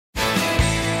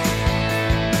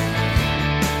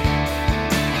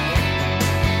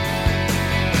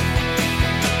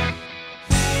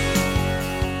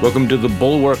Welcome to the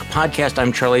Bulwark Podcast.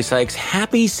 I'm Charlie Sykes.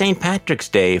 Happy St. Patrick's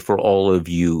Day for all of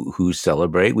you who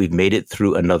celebrate. We've made it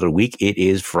through another week. It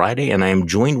is Friday, and I am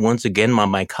joined once again by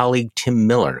my colleague, Tim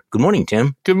Miller. Good morning,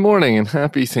 Tim. Good morning, and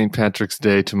happy St. Patrick's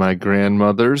Day to my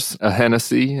grandmothers, a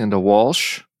Hennessy and a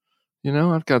Walsh. You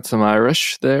know, I've got some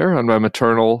Irish there on my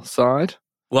maternal side.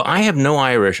 Well, I have no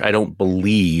Irish, I don't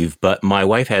believe, but my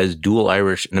wife has dual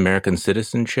Irish and American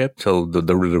citizenship, so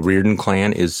the Reardon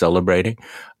clan is celebrating.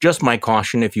 Just my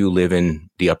caution, if you live in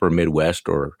the upper Midwest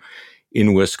or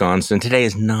in Wisconsin, today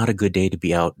is not a good day to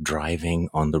be out driving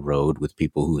on the road with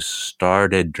people who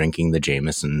started drinking the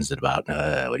Jamesons at about,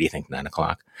 9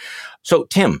 o'clock? So,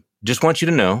 Tim, just want you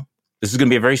to know, this is going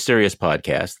to be a very serious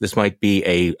podcast. This might be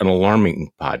an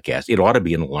alarming podcast. It ought to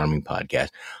be an alarming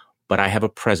podcast, but I have a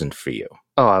present for you.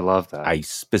 Oh, I love that. I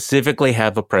specifically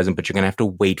have a present, but you're going to have to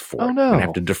wait for it. Oh, no. You're going to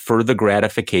have to defer the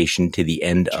gratification to the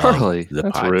end Charlie, of the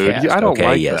that's podcast. rude. I don't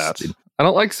like yes. that. I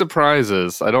don't like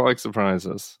surprises.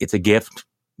 It's a gift.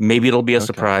 Maybe it'll be a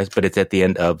surprise, but it's at the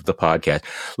end of the podcast.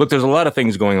 Look, there's a lot of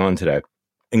things going on today,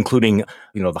 including,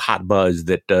 the hot buzz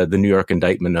that the New York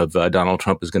indictment of Donald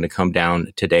Trump is going to come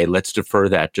down today. Let's defer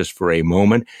that just for a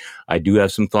moment. I do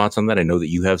have some thoughts on that. I know that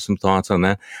you have some thoughts on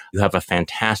that. You have a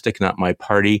fantastic Not My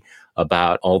Party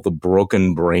about all the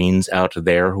broken brains out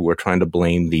there who are trying to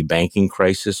blame the banking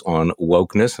crisis on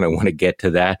wokeness, and I want to get to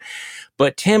that.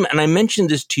 But Tim, and I mentioned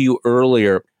this to you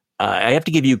earlier, I have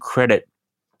to give you credit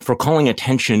for calling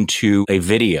attention to a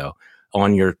video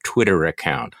on your Twitter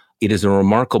account. It is a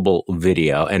remarkable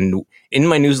video. And in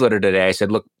my newsletter today, I said,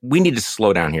 look, we need to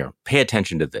slow down here. Pay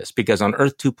attention to this, because on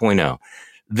Earth 2.0,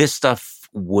 this stuff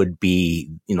would be,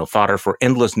 fodder for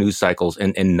endless news cycles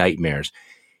and nightmares.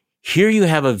 Here you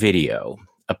have a video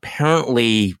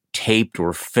apparently taped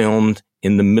or filmed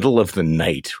in the middle of the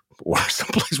night or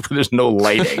someplace where there's no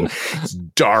lighting. It's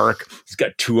dark. He's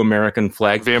got two American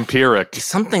flags. Vampiric.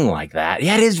 Something like that.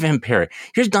 Yeah, it is vampiric.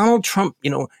 Here's Donald Trump,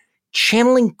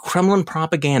 channeling Kremlin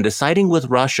propaganda, siding with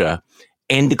Russia,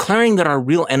 and declaring that our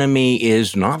real enemy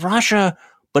is not Russia,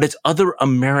 but it's other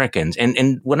Americans.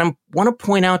 And what I want to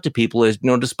point out to people is,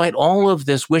 despite all of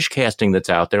this wish casting that's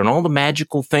out there and all the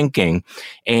magical thinking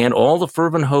and all the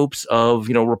fervent hopes of,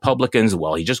 Republicans,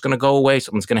 well, he's just going to go away,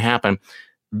 something's going to happen.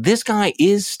 This guy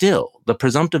is still the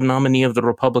presumptive nominee of the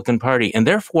Republican Party, and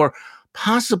therefore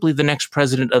possibly the next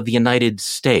president of the United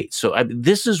States. So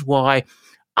this is why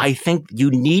I think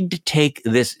you need to take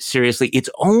this seriously. It's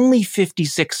only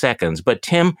 56 seconds, but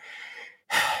Tim,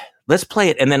 let's play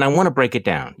it, and then I want to break it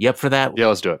down. You up for that? Yeah,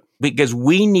 let's do it. Because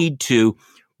we need to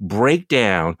break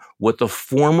down what the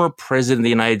former president of the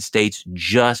United States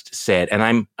just said. And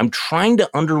I'm trying to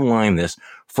underline this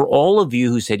for all of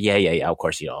you who said, yeah, of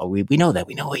course, we know that.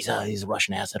 We know he's a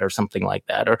Russian asset or something like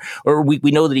that. Or we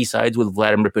know that he sides with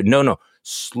Vladimir Putin. No,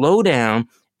 slow down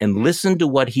and listen to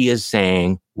what he is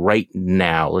saying right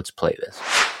now. Let's play this.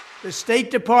 The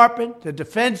State Department, the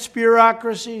defense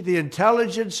bureaucracy, the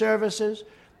intelligence services,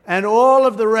 and all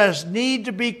of the rest need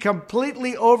to be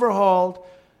completely overhauled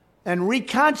and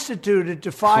reconstituted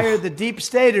to fire the deep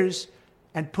staters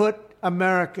and put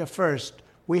America first.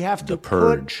 We have to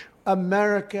put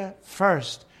America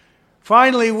first.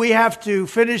 Finally, we have to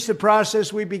finish the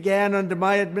process we began under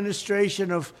my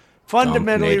administration of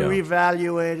fundamentally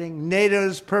reevaluating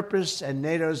NATO's purpose and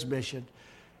NATO's mission.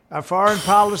 Our foreign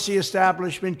policy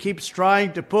establishment keeps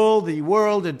trying to pull the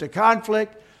world into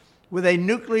conflict with a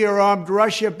nuclear-armed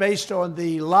Russia based on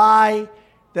the lie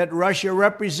that Russia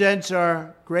represents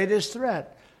our greatest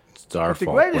threat. It's our fault. The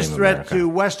greatest Blame threat America. to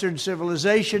Western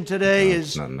civilization today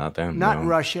is not them, not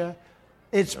Russia.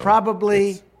 It's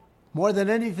probably, more than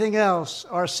anything else,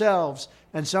 ourselves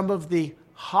and some of the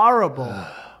horrible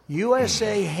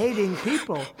USA-hating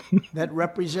people that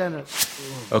represent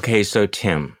us. Okay, so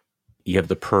Tim, you have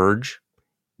the purge,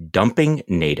 dumping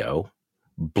NATO,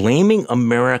 blaming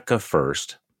America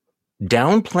first,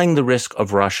 downplaying the risk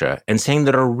of Russia, and saying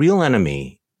that our real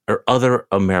enemy are other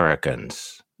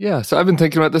Americans. Yeah, so I've been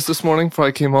thinking about this morning before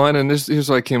I came on, and here's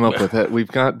what I came up with. We've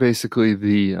got basically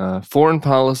the foreign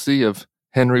policy of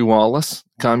Henry Wallace,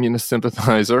 communist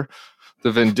sympathizer,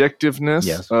 the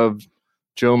vindictiveness of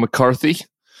Joe McCarthy,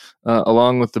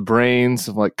 along with the brains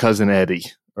of like Cousin Eddie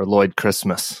or Lloyd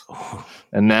Christmas.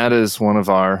 And that is one of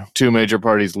our two major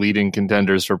parties' leading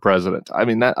contenders for president. I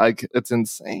mean, it's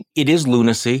insane. It is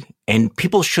lunacy, and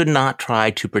people should not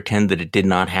try to pretend that it did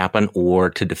not happen or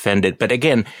to defend it. But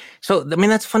again,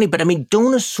 that's funny, but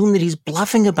don't assume that he's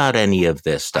bluffing about any of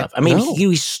this stuff.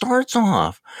 He starts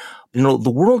off,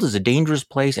 the world is a dangerous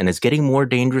place, and it's getting more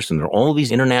dangerous, and there are all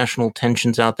these international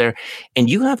tensions out there. And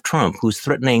you have Trump, who's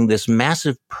threatening this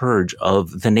massive purge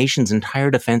of the nation's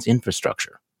entire defense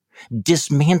infrastructure.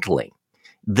 dismantling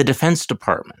the Defense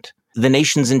Department, the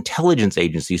nation's intelligence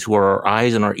agencies who are our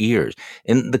eyes and our ears,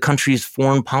 and the country's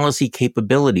foreign policy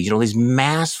capabilities, these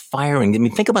mass firing. I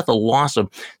mean, think about the loss of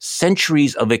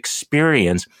centuries of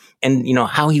experience and,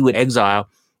 how he would exile,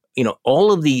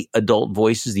 all of the adult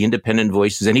voices, the independent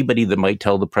voices, anybody that might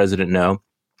tell the president no.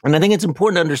 And I think it's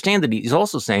important to understand that he's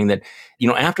also saying that,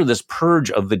 after this purge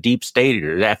of the deep state,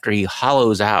 after he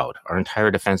hollows out our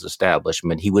entire defense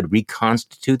establishment, he would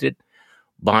reconstitute it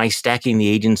by stacking the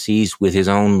agencies with his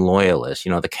own loyalists,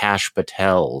 the Kash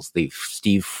Patels, the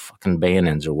Steve fucking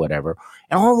Bannons or whatever.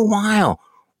 And all the while,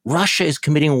 Russia is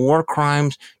committing war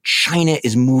crimes. China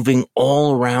is moving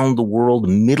all around the world. The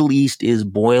Middle East is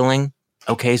boiling.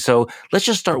 Okay, so let's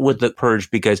just start with the purge,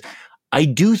 because I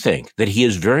do think that he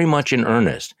is very much in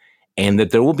earnest, and that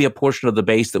there will be a portion of the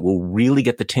base that will really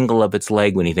get the tingle of its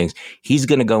leg when he thinks he's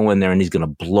going to go in there and he's going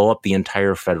to blow up the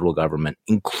entire federal government,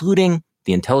 including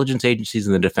the intelligence agencies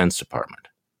and the Defense Department.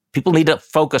 People need to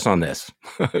focus on this.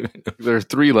 There are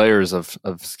 3 layers of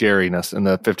scariness in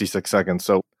the 56 seconds.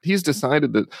 So he's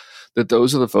decided that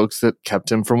those are the folks that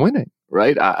kept him from winning,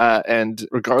 right? And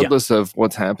regardless of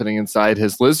what's happening inside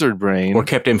his lizard brain. Or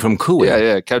kept him from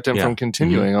cooing. Kept him from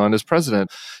continuing on as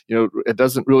president. It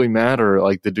doesn't really matter,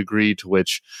 like, the degree to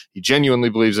which he genuinely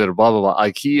believes it or blah, blah, blah.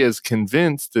 Like, he is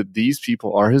convinced that these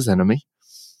people are his enemy,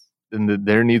 and that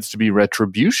there needs to be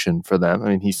retribution for them. I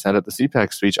mean, he said at the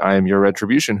CPAC speech, "I am your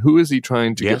retribution." Who is he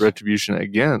trying to get retribution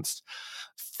against?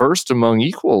 First among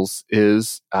equals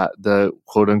is the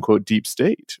quote-unquote deep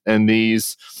state. And the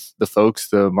folks,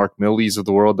 the Mark Milley's of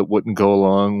the world, that wouldn't go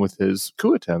along with his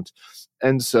coup attempt.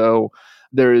 And so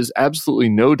there is absolutely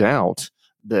no doubt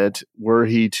that were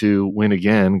he to win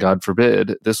again, God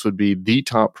forbid, this would be the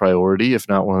top priority, if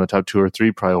not one of the top 2 or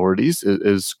 3 priorities,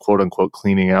 is quote unquote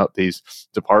cleaning out these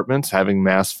departments, having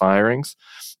mass firings.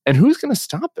 And who's going to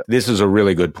stop it? This is a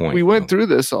really good point. We went through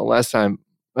this last time.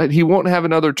 Right? He won't have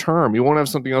another term. He won't have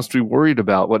something else to be worried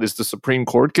about. What is the Supreme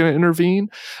Court going to intervene?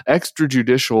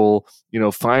 Extrajudicial,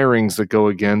 firings that go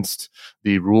against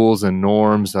the rules and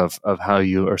norms of how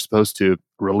you are supposed to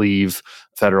relieve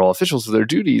federal officials of their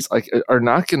duties, are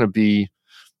not going to be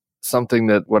something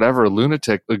that whatever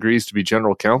lunatic agrees to be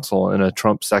general counsel in a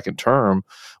Trump second term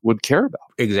would care about.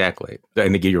 Exactly. I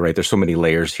think you're right. There's so many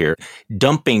layers here.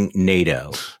 Dumping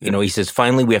NATO. He says,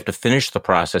 finally, we have to finish the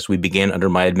process we began under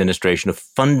my administration of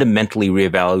fundamentally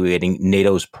reevaluating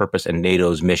NATO's purpose and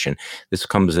NATO's mission. This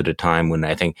comes at a time when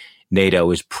I think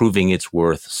NATO is proving its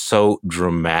worth so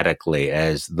dramatically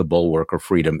as the bulwark of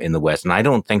freedom in the West. And I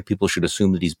don't think people should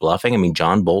assume that he's bluffing. I mean,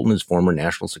 John Bolton, his former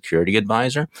national security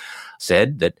advisor,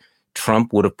 said that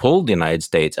Trump would have pulled the United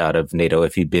States out of NATO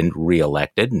if he'd been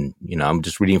reelected. And, I'm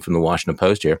just reading from the Washington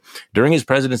Post here. During his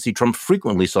presidency, Trump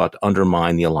frequently sought to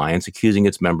undermine the alliance, accusing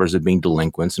its members of being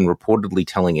delinquents and reportedly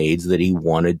telling aides that he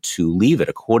wanted to leave it.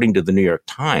 According to the New York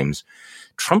Times,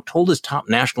 Trump told his top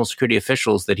national security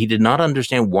officials that he did not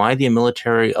understand why the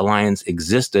military alliance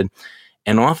existed,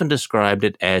 and often described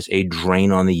it as a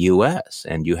drain on the U.S.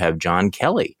 And you have John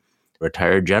Kelly,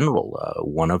 retired general,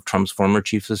 one of Trump's former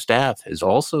chiefs of staff, has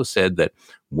also said that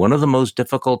one of the most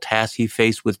difficult tasks he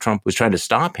faced with Trump was trying to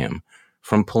stop him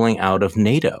from pulling out of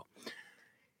NATO.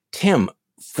 Tim,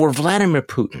 for Vladimir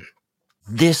Putin,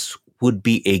 this would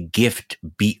be a gift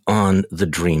beyond the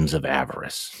dreams of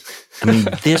avarice. I mean,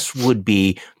 this would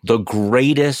be the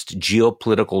greatest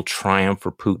geopolitical triumph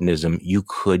for Putinism you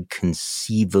could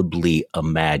conceivably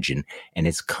imagine, and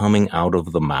it's coming out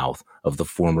of the mouth of the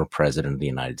former president of the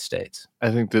United States.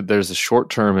 I think that there's a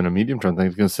short-term and a medium-term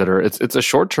thing to consider. It's a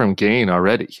short-term gain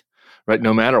already, right?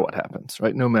 No matter what happens,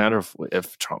 right? No matter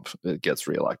if Trump gets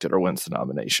reelected or wins the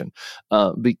nomination,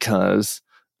 because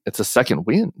it's a second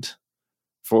wind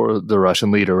for the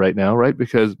Russian leader right now, right?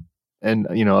 Because, and,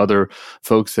 other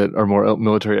folks that are more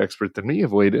military expert than me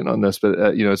have weighed in on this, but,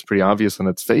 it's pretty obvious on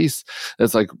its face.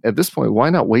 It's like, at this point, why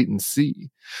not wait and see,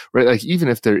 right? Like, even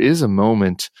if there is a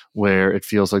moment where it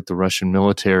feels like the Russian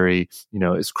military,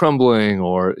 is crumbling,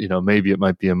 or, maybe it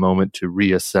might be a moment to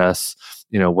reassess,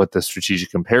 what the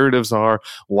strategic imperatives are,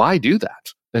 why do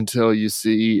that until you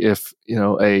see if,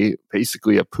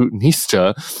 basically a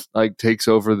Putinista takes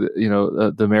over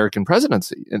the American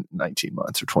presidency in 19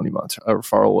 months or 20 months, however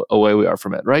far away we are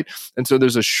from it, right? And so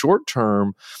there's a short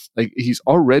term, he's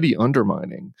already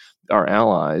undermining our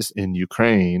allies in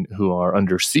Ukraine who are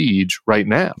under siege right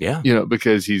now,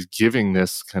 because he's giving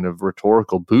this kind of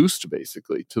rhetorical boost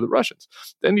basically to the Russians.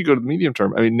 Then you go to the medium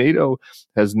term. I mean, NATO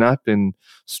has not been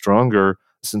stronger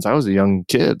since I was a young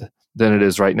kid than it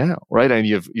is right now, right? And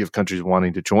you have countries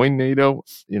wanting to join NATO,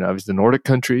 obviously the Nordic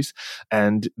countries.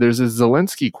 And there's a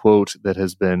Zelensky quote that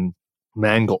has been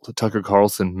mangled. Tucker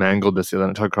Carlson mangled this the other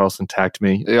night. Tucker Carlson attacked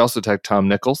me. They also attacked Tom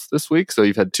Nichols this week. So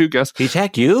you've had two guests. He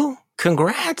attacked you?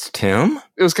 Congrats, Tim.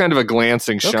 It was kind of a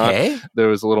glancing shot. There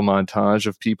was a little montage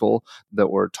of people that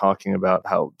were talking about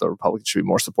how the Republicans should be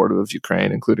more supportive of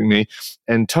Ukraine, including me.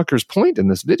 And Tucker's point in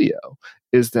this video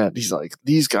is that he's like,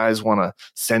 these guys want to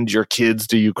send your kids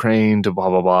to Ukraine to blah,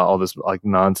 blah, blah, all this like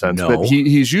nonsense. No. But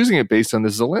he's using it based on the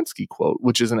Zelensky quote,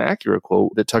 which is an accurate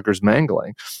quote that Tucker's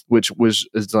mangling, which was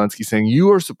Zelensky saying,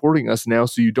 you are supporting us now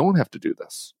so you don't have to do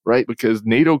this, right? Because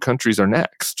NATO countries are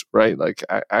next, right? Like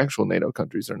actual NATO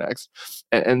countries are next.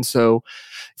 And so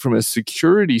from a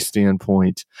security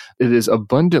standpoint, it is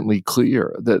abundantly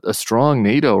clear that a strong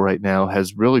NATO right now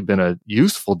has really been a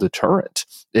useful deterrent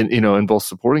in both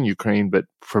supporting Ukraine, but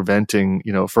preventing,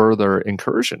 further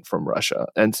incursion from Russia.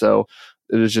 And so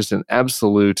it is just an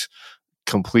absolute,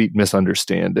 complete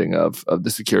misunderstanding of the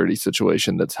security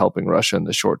situation that's helping Russia in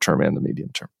the short term and the medium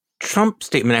term. Trump's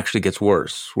statement actually gets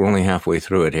worse. We're only halfway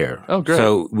through it here. Oh, great.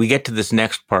 So we get to this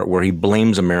next part where he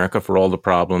blames America for all the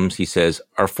problems. He says,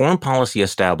 our foreign policy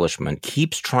establishment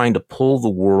keeps trying to pull the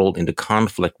world into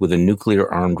conflict with a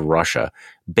nuclear-armed Russia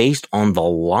based on the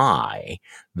lie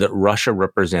that Russia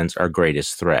represents our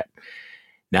greatest threat.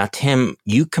 Now, Tim,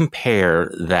 you compare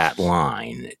that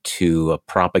line to a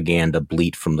propaganda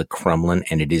bleat from the Kremlin,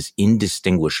 and it is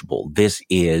indistinguishable. This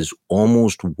is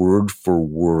almost word for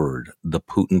word the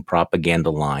Putin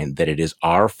propaganda line that it is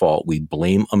our fault. We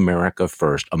blame America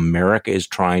first. America is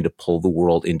trying to pull the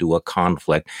world into a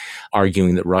conflict,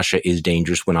 arguing that Russia is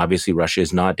dangerous when obviously Russia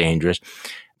is not dangerous.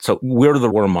 So we're the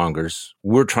warmongers.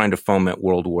 We're trying to foment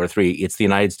World War III. It's the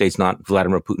United States, not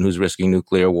Vladimir Putin, who's risking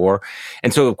nuclear war.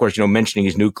 And so, of course, mentioning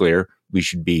his nuclear, we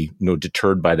should be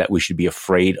deterred by that. We should be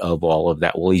afraid of all of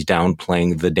that. Well, he's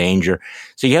downplaying the danger.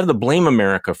 So you have the blame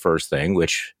America first thing,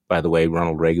 which, by the way,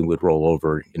 Ronald Reagan would roll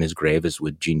over in his grave as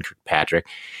would Gene Kirkpatrick.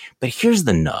 But here's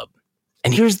the nub.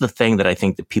 And here's the thing that I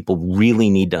think that people really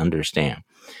need to understand.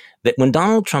 That when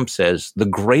Donald Trump says the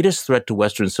greatest threat to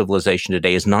Western civilization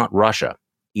today is not Russia,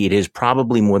 it is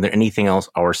probably more than anything else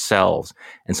ourselves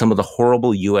and some of the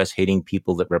horrible U.S.-hating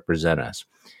people that represent us.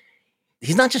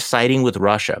 He's not just siding with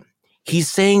Russia. He's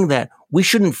saying that we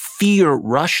shouldn't fear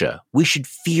Russia. We should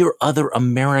fear other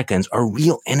Americans. Our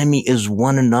real enemy is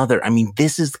one another. I mean,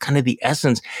 this is kind of the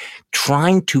essence,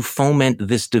 trying to foment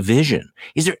this division.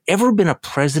 Is there ever been a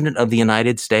president of the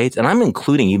United States, and I'm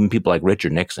including even people like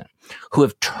Richard Nixon, who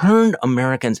have turned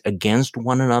Americans against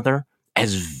one another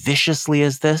as viciously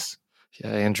as this?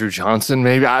 Yeah, Andrew Johnson,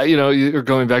 maybe. You're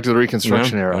going back to the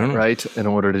Reconstruction era, right? In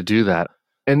order to do that.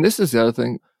 And this is the other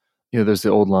thing. There's the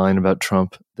old line about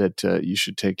Trump that you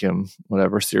should take him,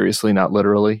 seriously, not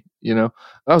literally. That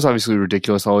was obviously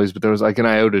ridiculous always, but there was like an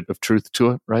iota of truth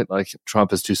to it, right? Like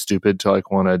Trump is too stupid to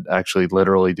want to actually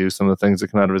literally do some of the things that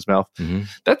come out of his mouth. Mm-hmm.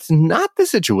 That's not the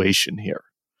situation here.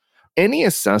 Any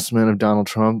assessment of Donald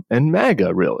Trump and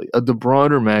MAGA, really, of the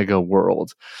broader MAGA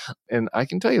world. And I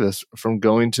can tell you this from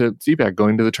going to CPAC,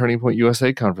 going to the Turning Point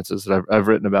USA conferences that I've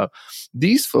written about.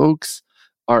 These folks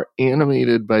are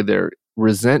animated by their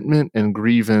resentment and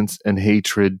grievance and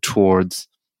hatred towards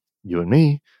you and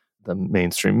me, the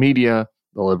mainstream media,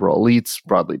 the liberal elites,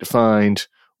 broadly defined,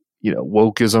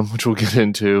 wokeism, which we'll get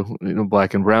into,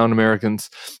 black and brown Americans,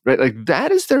 right? Like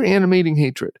that is their animating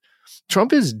hatred.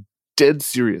 Trump is dead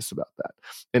serious about that.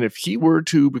 And if he were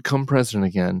to become president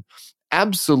again,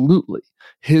 absolutely,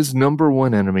 his number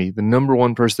one enemy, the number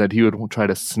one person that he would try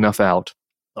to snuff out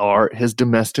are his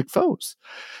domestic foes.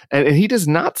 And he does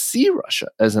not see Russia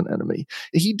as an enemy.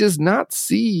 He does not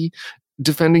see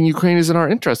defending Ukraine as in our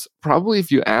interests. Probably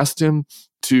if you asked him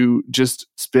to just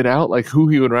spit out like who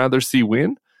he would rather see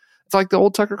win, it's like the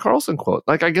old Tucker Carlson quote,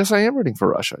 like, I guess I am rooting for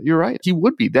Russia. You're right. He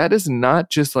would be. That is not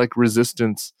just like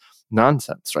resistance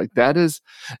nonsense, right? That is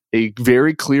a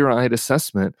very clear-eyed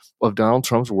assessment of Donald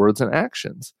Trump's words and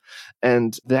actions.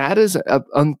 And that is an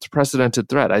unprecedented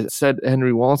threat. I said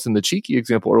Henry Wallace in the cheeky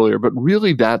example earlier, but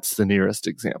really that's the nearest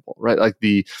example, right? Like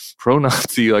the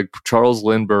pro-Nazi, like Charles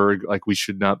Lindbergh, like we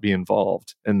should not be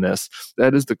involved in this.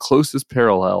 That is the closest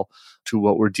parallel to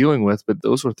what we're dealing with, but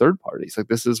those were third parties. Like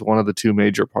this is one of the two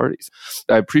major parties.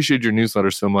 I appreciate your newsletter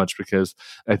so much because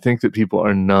I think that people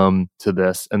are numb to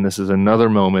this. And this is another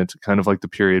moment, kind of like the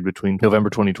period between November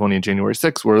 2020 and January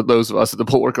 6th, where those of us at the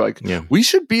Bulwark are like, we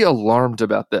should be alarmed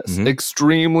about this,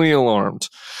 extremely alarmed.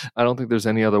 I don't think there's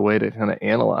any other way to kind of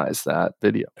analyze that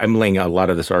video. I'm laying out a lot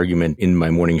of this argument in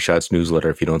my Morning Shots newsletter.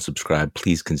 If you don't subscribe,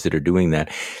 please consider doing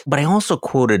that. But I also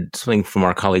quoted something from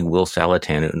our colleague Will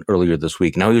Salatin earlier this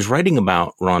week. Now, he was writing tweeting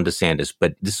about Ron DeSantis,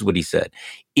 but this is what he said.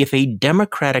 If a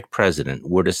Democratic president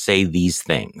were to say these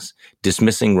things,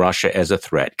 dismissing Russia as a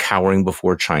threat, cowering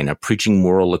before China, preaching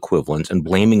moral equivalence, and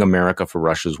blaming America for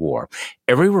Russia's war,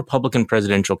 every Republican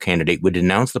presidential candidate would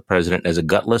denounce the president as a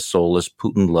gutless, soulless,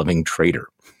 Putin-loving traitor.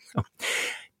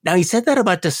 Now, he said that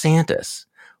about DeSantis.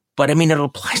 But I mean, it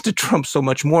applies to Trump so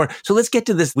much more. So let's get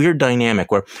to this weird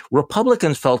dynamic where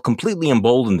Republicans felt completely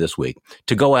emboldened this week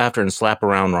to go after and slap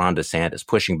around Ron DeSantis,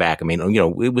 pushing back. I mean,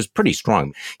 it was pretty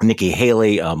strong. Nikki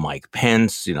Haley, Mike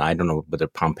Pence, I don't know whether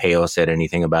Pompeo said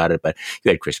anything about it, but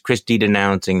you had Chris Christie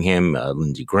denouncing him,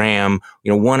 Lindsey Graham,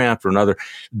 one after another.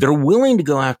 They're willing to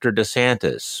go after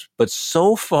DeSantis, but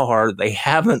so far they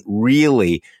haven't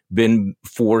really been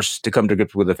forced to come to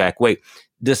grips with the fact, wait,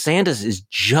 DeSantis is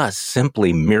just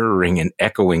simply mirroring and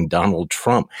echoing Donald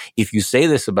Trump. If you say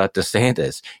this about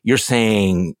DeSantis, you're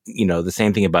saying, the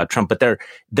same thing about Trump, but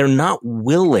they're not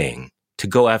willing to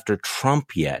go after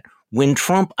Trump yet. When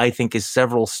Trump, I think, is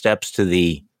several steps to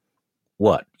the,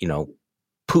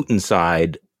 Putin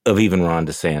side of even Ron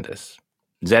DeSantis.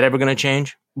 Is that ever going to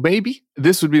change? Maybe.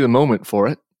 This would be the moment for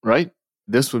it, right?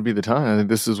 This would be the time. I think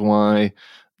this is why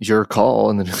your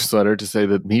call in the newsletter to say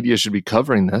that media should be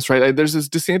covering this, right? There's this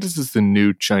DeSantis is the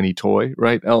new shiny toy,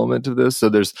 right? Element of this.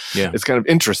 So it's kind of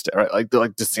interesting, right? Like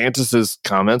DeSantis's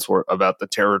comments were about the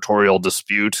territorial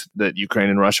dispute that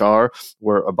Ukraine and Russia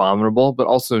were abominable, but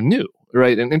also new,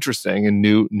 right? And interesting, and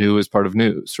new is part of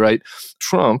news, right?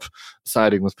 Trump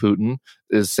siding with Putin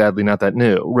is sadly not that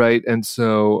new, right? And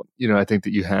so, I think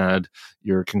that you had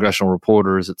your congressional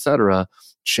reporters, et cetera,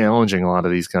 challenging a lot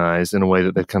of these guys in a way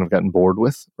that they've kind of gotten bored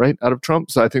with, right, out of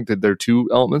Trump. So I think that there are two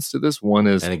elements to this. One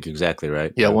is, I think you're exactly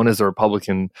right. Yeah, one is the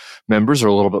Republican members are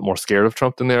a little bit more scared of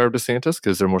Trump than they are of DeSantis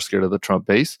because they're more scared of the Trump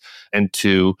base. And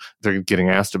two, they're getting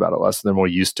asked about it less. They're more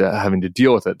used to having to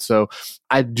deal with it. So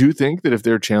I do think that if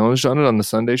they're challenged on it on the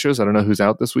Sunday shows, I don't know who's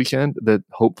out this weekend, that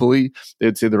hopefully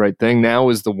they'd say the right thing. Now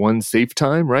is the one safe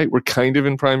time, right? We're kind of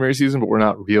in primary season, but we're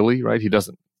not really, right? He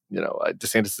doesn't,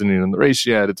 DeSantis isn't even in the race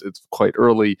yet. It's quite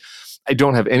early. I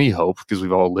don't have any hope because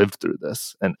we've all lived through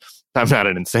this. And I'm not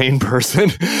an insane person.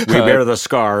 We bear the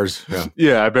scars.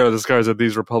 Yeah, I bear the scars that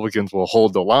these Republicans will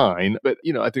hold the line. But,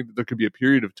 I think that there could be a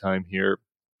period of time here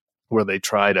where they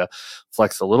try to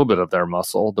flex a little bit of their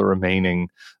muscle, the remaining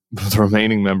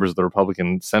members of the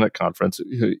Republican Senate conference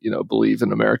who, believe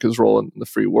in America's role in the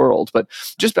free world. But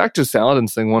just back to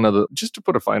Saladin's thing, just to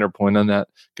put a finer point on that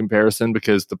comparison,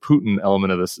 because the Putin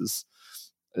element of this is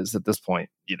at this point,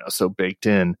 so baked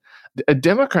in. A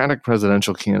Democratic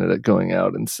presidential candidate going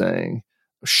out and saying,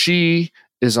 she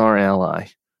is our ally.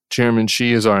 Chairman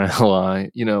Xi is our ally.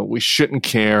 We shouldn't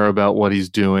care about what he's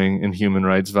doing in human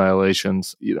rights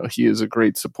violations. He is a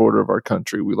great supporter of our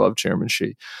country. We love Chairman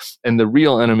Xi. And the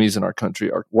real enemies in our country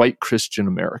are white Christian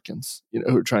Americans,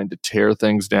 who are trying to tear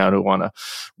things down, who want to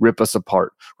rip us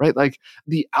apart, right? Like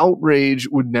the outrage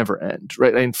would never end,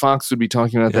 right? And Fox would be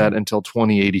talking about that until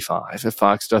 2085. If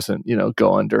Fox doesn't,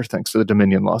 go under, thanks to the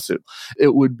Dominion lawsuit,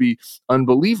 it would be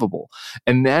unbelievable.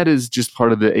 And that is just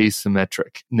part of the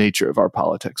asymmetric nature of our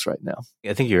politics right now.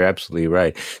 I think you're absolutely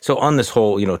right. So on this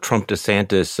whole, Trump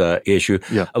DeSantis issue,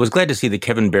 I was glad to see that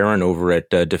Kevin Barron over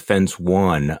at Defense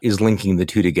One is linking the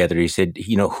two together. He said,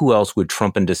 who else would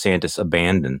Trump and DeSantis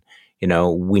abandon?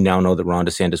 We now know that Ron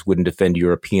DeSantis wouldn't defend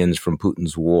Europeans from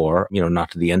Putin's war,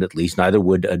 not to the end at least. Neither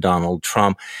would Donald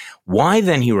Trump. Why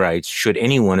then, he writes, should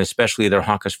anyone, especially their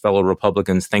hawkish fellow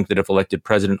Republicans, think that if elected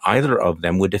president, either of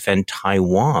them would defend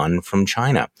Taiwan from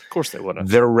China? Of course they wouldn't.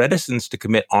 Their reticence to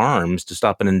commit arms to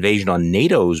stop an invasion on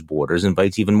NATO's borders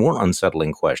invites even more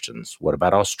unsettling questions. What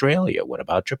about Australia? What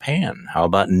about Japan? How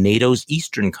about NATO's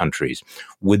eastern countries?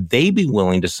 Would they be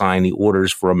willing to sign the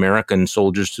orders for American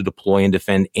soldiers to deploy and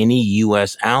defend any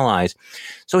U.S. allies?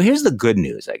 So here's the good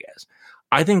news, I guess.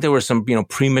 I think there were some,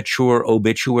 premature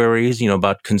obituaries,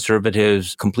 about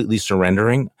conservatives completely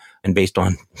surrendering. And based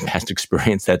on past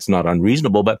experience, that's not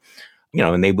unreasonable. But,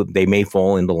 and they may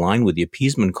fall into line with the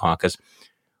appeasement caucus.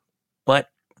 But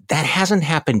that hasn't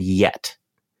happened yet.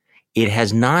 It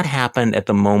has not happened at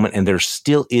the moment, and there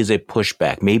still is a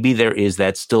pushback. Maybe there is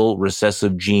that still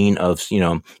recessive gene of,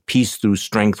 peace through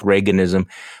strength Reaganism,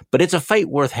 but it's a fight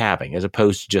worth having as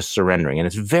opposed to just surrendering. And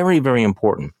it's very, very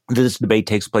important that this debate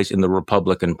takes place in the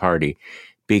Republican Party,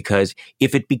 because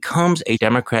if it becomes a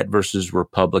Democrat versus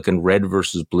Republican, red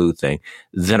versus blue thing,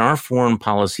 then our foreign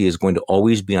policy is going to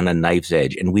always be on a knife's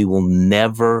edge, and we will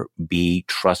never be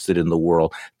trusted in the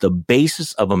world. The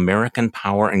basis of American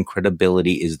power and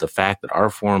credibility is the fact that our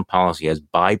foreign policy has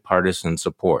bipartisan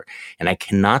support. And I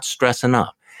cannot stress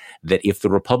enough that if the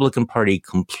Republican Party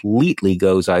completely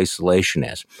goes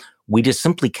isolationist, we just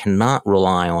simply cannot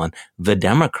rely on the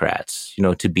Democrats,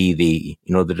 to be the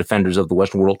defenders of the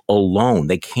Western world alone.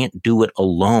 They can't do it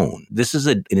alone. This is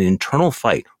an internal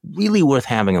fight really worth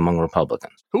having among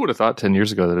Republicans. Who would have thought 10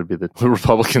 years ago that it'd be the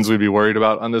Republicans we'd be worried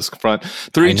about on this front?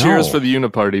 3 cheers for the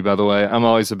Uniparty, by the way. I'm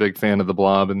always a big fan of the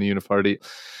Blob and the Uniparty.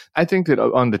 I think that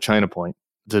on the China point,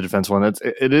 the defense one,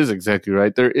 it is exactly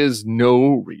right. There is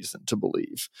no reason to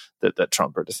believe that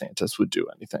Trump or DeSantis would do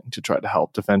anything to try to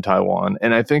help defend Taiwan.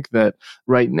 And I think that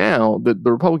right now the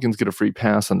Republicans get a free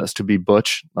pass on this to be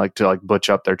butch, to butch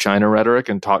up their China rhetoric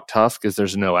and talk tough because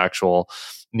there's no actual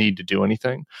need to do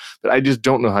anything. But I just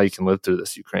don't know how you can live through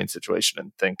this Ukraine situation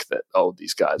and think that,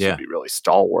 these guys would be really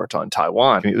stalwart on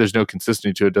Taiwan. I mean, there's no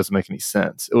consistency to it. It doesn't make any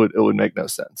sense. It would make no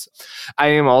sense. I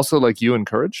am also, like you,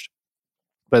 encouraged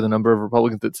by the number of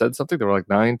Republicans that said something. There were like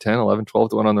 9, 10, 11, 12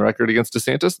 that went on the record against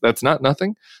DeSantis. That's not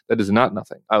nothing. That is not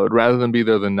nothing. I would rather them be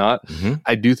there than not. Mm-hmm.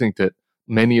 I do think that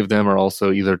many of them are also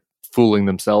either fooling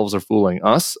themselves or fooling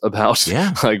us about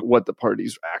what the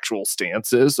party's actual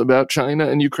stance is about China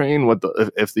and Ukraine.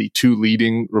 If the 2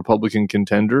 leading Republican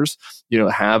contenders,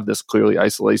 have this clearly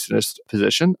isolationist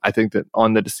position. I think that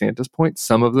on the DeSantis point,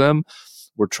 some of them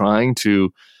were trying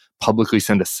to publicly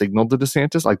send a signal to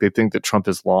DeSantis, like they think that Trump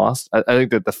is lost. I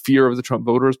think that the fear of the Trump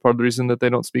voter is part of the reason that they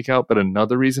don't speak out. But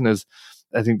another reason is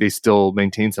I think they still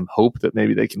maintain some hope that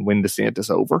maybe they can win DeSantis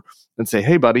over and say,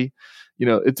 hey, buddy,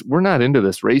 we're not into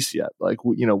this race yet.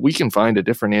 We can find a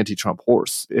different anti-Trump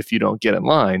horse if you don't get in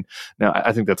line. Now,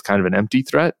 I think that's kind of an empty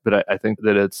threat, but I think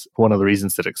that it's one of the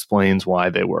reasons that explains why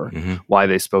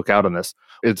they spoke out on this.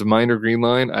 It's a minor green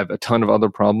line. I have a ton of other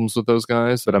problems with those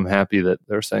guys, but I'm happy that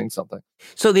they're saying something.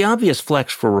 So the obvious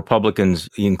flex for Republicans,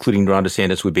 including Ron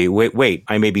DeSantis, would be, wait,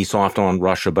 I may be soft on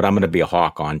Russia, but I'm going to be a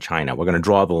hawk on China. We're going to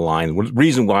draw the line. The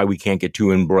reason why we can't get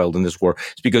too embroiled in this war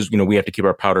is because, we have to keep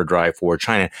our powder dry for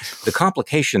China. The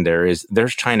complication there is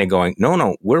there's China going,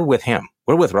 no, we're with him.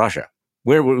 We're with Russia.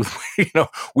 We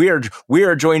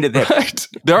are joined at that. Right.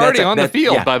 They're already on the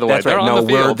field, by the way. They're on the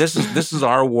field. This is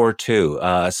our war too.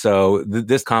 So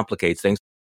this complicates things.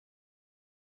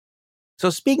 So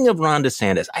speaking of Ron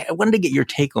DeSantis, I wanted to get your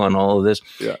take on all of this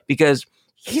because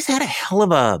he's had a hell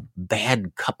of a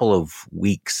bad couple of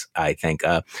weeks, I think.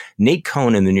 Nate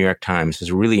Cohn in the New York Times has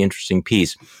a really interesting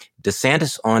piece.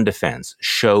 DeSantis on defense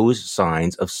shows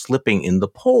signs of slipping in the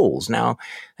polls. Now,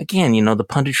 again, the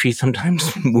punditry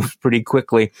sometimes moves pretty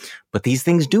quickly, but these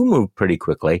things do move pretty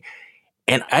quickly.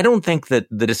 And I don't think that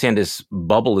the DeSantis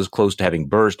bubble is close to having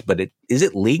burst, but is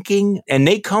it leaking? And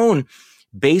Nate Cohn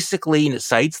basically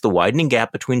cites the widening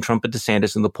gap between Trump and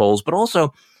DeSantis in the polls, but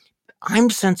also I'm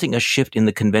sensing a shift in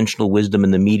the conventional wisdom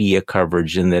in the media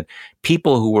coverage, in that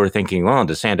people who were thinking, well,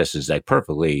 DeSantis is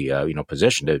perfectly,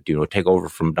 positioned to, take over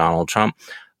from Donald Trump,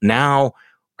 now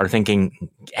are thinking,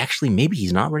 actually, maybe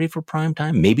he's not ready for prime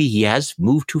time. Maybe he has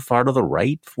moved too far to the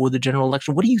right for the general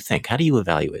election. What do you think? How do you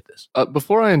evaluate this?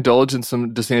 Before I indulge in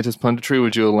some DeSantis punditry,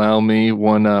 would you allow me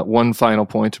one final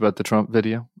point about the Trump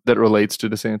video that relates to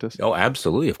DeSantis? Oh,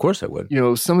 absolutely. Of course I would.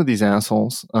 Some of these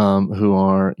assholes who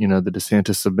are, the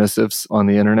DeSantis submissives on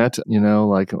the internet,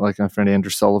 like my friend Andrew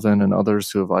Sullivan and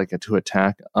others who have to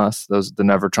attack us, the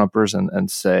Never Trumpers, and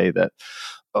say that,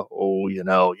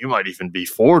 you might even be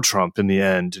for Trump in the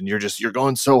end, and you're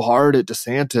going so hard at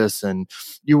DeSantis, and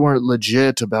you weren't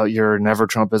legit about your Never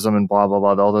Trumpism and blah blah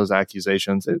blah. All those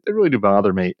accusations, they really do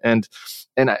bother me, and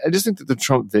I just think that the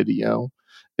Trump video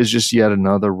is just yet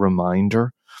another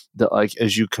reminder that,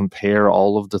 as you compare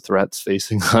all of the threats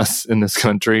facing us in this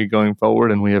country going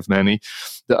forward, and we have many,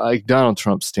 that Donald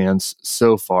Trump stands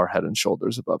so far head and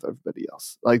shoulders above everybody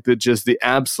else. The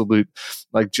absolute,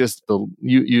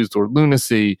 you used the word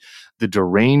lunacy, the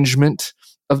derangement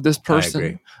of this person, I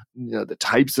agree. The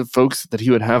types of folks that he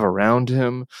would have around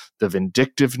him, the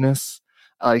vindictiveness.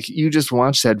 You just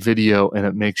watch that video and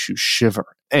it makes you shiver.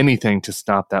 Anything to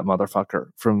stop that motherfucker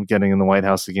from getting in the White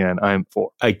House again, I'm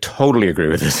for. I totally agree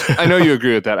with this. I know you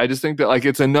agree with that. I just think that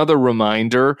it's another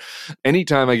reminder.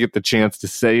 Anytime I get the chance to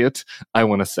say it, I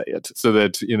want to say it so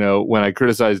that, when I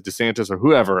criticize DeSantis or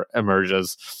whoever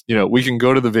emerges, we can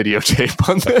go to the videotape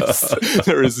on this.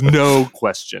 There is no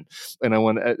question. And I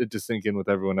want it to sink in with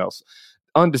everyone else.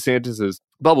 On DeSantis's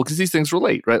bubble, because these things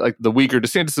relate, right? The weaker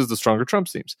DeSantis is, the stronger Trump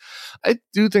seems. I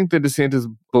do think that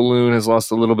DeSantis' balloon has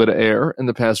lost a little bit of air in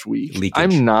the past week. Leakage.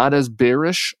 I'm not as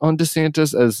bearish on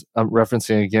DeSantis as I'm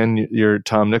referencing again your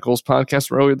Tom Nichols podcast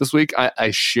from earlier this week.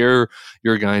 I share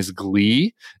your guys'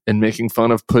 glee in making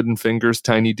fun of Puddin' Fingers,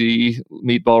 Tiny D,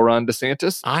 Meatball Ron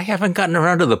DeSantis. I haven't gotten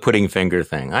around to the pudding finger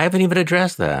thing. I haven't even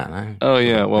addressed that. Oh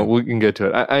yeah, well we can get to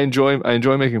it. I enjoy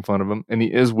making fun of him, and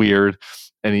he is weird.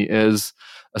 And he is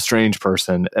a strange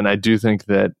person. And I do think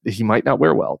that he might not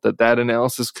wear well, that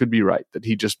analysis could be right, that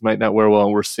he just might not wear well.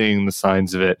 And we're seeing the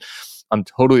signs of it. I'm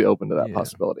totally open to that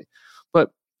possibility.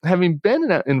 But having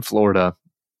been in Florida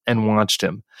and watched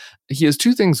him, he has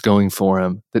two things going for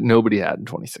him that nobody had in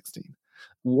 2016.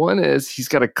 One is he's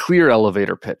got a clear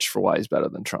elevator pitch for why he's better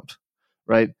than Trump,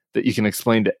 right? That you can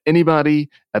explain to anybody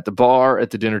at the bar,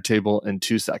 at the dinner table in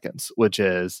 2 seconds, which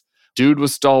is, dude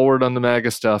was stalwart on the MAGA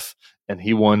stuff and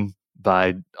he won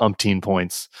by umpteen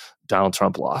points. Donald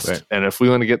Trump lost. Right. And if we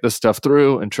want to get this stuff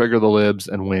through and trigger the libs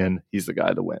and win, he's the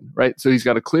guy to win, right? So he's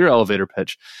got a clear elevator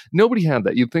pitch. Nobody had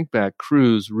that. You'd think back,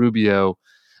 Cruz, Rubio,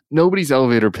 nobody's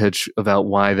elevator pitch about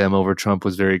why them over Trump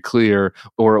was very clear,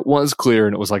 or it was clear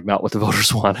and it was like not what the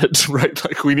voters wanted, right?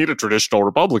 Like, we need a traditional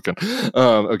Republican.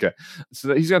 Okay.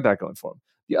 So he's got that going for him.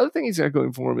 The other thing he's got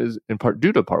going for him is, in part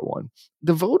due to part one,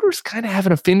 the voters kind of have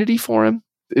an affinity for him.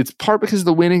 It's part because of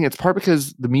the winning. It's part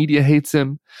because the media hates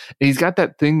him. And he's got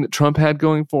that thing that Trump had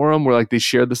going for him where like they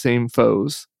share the same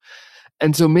foes.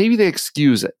 And so maybe they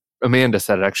excuse it. Amanda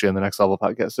said it actually on the Next Level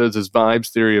podcast. So it's this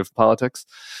vibes theory of politics.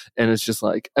 And it's just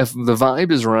like, if the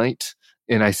vibe is right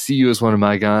and I see you as one of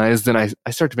my guys, then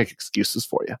I start to make excuses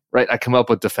for you, right? I come up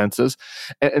with defenses.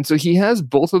 And so he has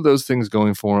both of those things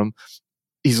going for him.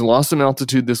 He's lost some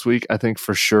altitude this week, I think,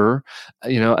 for sure.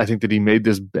 I think that he made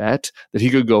this bet that he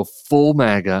could go full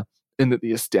MAGA and that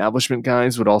the establishment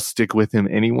guys would all stick with him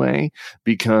anyway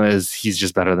because he's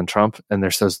just better than Trump and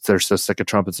they're so sick of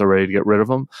Trump and so ready to get rid of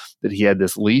him that he had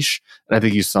this leash. And I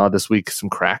think you saw this week some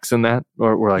cracks in that,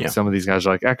 or like some of these guys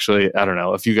are like, actually, I don't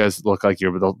know, if you guys look like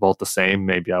you're both the same,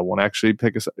 maybe I won't actually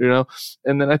pick a,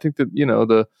 And then I think that,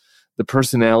 the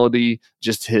personality,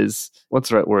 just his, what's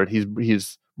the right word?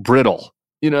 He's brittle.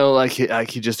 Like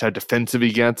he just how defensive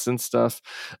he gets and stuff.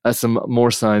 Some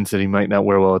more signs that he might not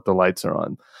wear well if the lights are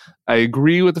on. I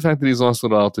agree with the fact that he's lost a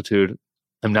little altitude.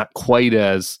 I'm not quite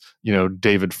as,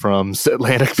 David Frum's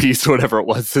Atlantic piece or whatever it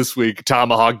was this week,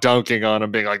 tomahawk dunking on him,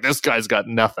 being like, this guy's got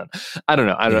nothing. I don't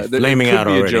know. Flaming out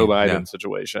already. It could be a Joe Biden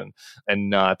situation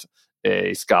and not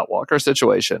a Scott Walker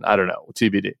situation. I don't know.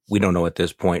 TBD. We don't know at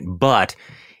this point. But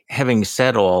having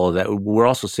said all of that, we're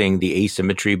also seeing the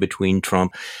asymmetry between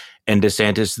Trump and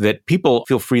DeSantis, that people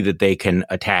feel free that they can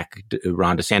attack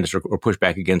Ron DeSantis or push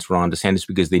back against Ron DeSantis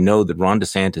because they know that Ron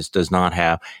DeSantis does not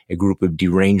have a group of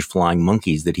deranged flying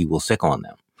monkeys that he will sick on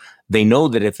them. They know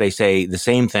that if they say the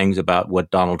same things about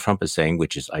what Donald Trump is saying,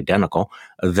 which is identical,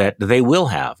 that they will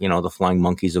have, the flying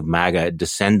monkeys of MAGA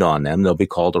descend on them. They'll be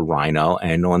called a rhino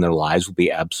and on their lives will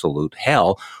be absolute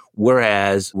hell.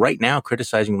 Whereas right now,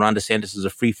 criticizing Ron DeSantis is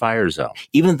a free fire zone.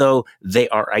 Even though they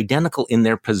are identical in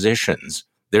their positions,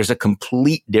 there's a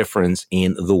complete difference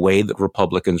in the way that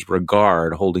Republicans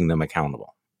regard holding them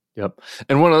accountable. Yep.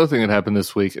 And one other thing that happened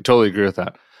this week, I totally agree with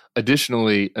that.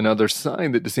 Additionally, another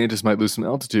sign that DeSantis might lose some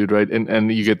altitude, right?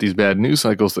 And you get these bad news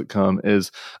cycles that come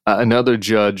is another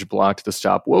judge blocked the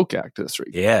Stop Woke Act this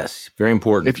week. Yes, very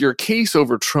important. If your case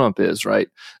over Trump is, right,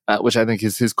 which I think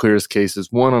is his clearest case,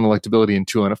 is one on electability and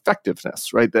two on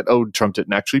effectiveness, right? That, Trump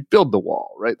didn't actually build the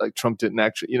wall, right? Like Trump didn't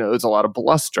actually, there's a lot of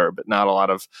bluster, but not a lot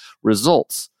of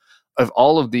results. Of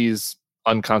all of these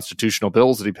unconstitutional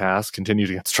bills that he passed continue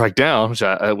to get struck down, which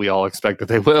we all expect that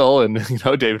they will. And,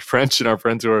 David French and our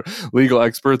friends who are legal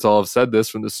experts all have said this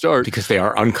from the start. Because they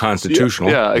are unconstitutional.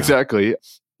 Yeah, exactly.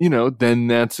 Then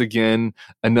that's again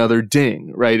another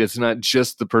ding, right? It's not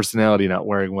just the personality not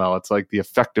wearing well. It's like the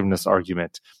effectiveness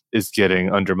argument is getting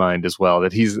undermined as well,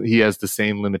 that he has the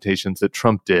same limitations that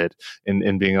Trump did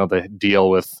in being able to deal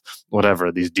with whatever,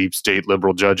 these deep state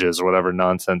liberal judges or whatever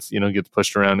nonsense, gets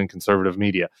pushed around in conservative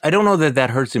media. I don't know that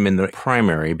hurts him in the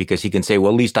primary because he can say,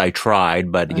 well, at least I tried,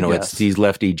 but, it's these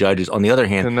lefty judges. On the other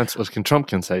hand. And that's what Trump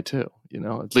can say too,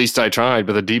 at least I tried,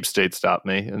 but the deep state stopped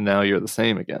me and now you're the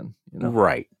same again.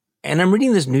 Right. And I'm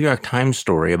reading this New York Times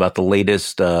story about the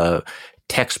latest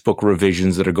textbook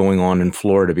revisions that are going on in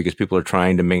Florida because people are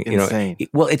trying to make,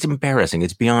 it's embarrassing.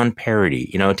 It's beyond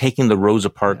parody, taking the Rosa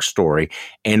Parks story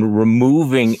and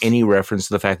removing any reference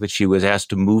to the fact that she was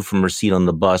asked to move from her seat on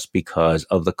the bus because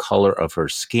of the color of her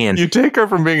skin. You take her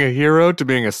from being a hero to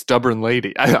being a stubborn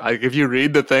lady. If you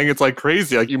read the thing, it's like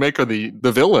crazy. Like you make her the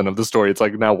villain of the story. It's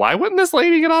like, now why wouldn't this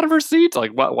lady get out of her seat?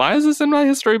 Like, why is this in my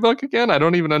history book again? I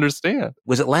don't even understand.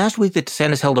 Was it last week that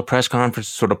DeSantis held a press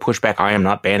conference to sort of push back? I am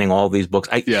not banning all these books.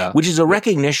 Which is a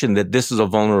recognition that this is a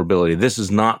vulnerability. This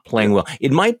is not playing well.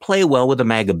 It might play well with the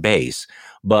MAGA base,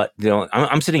 but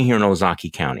I'm sitting here in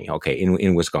Ozaukee County,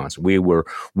 in Wisconsin. We were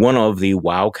one of the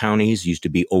WOW counties, used to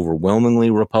be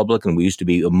overwhelmingly Republican. We used to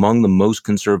be among the most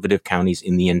conservative counties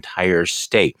in the entire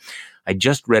state. I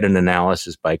just read an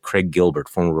analysis by Craig Gilbert,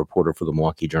 former reporter for the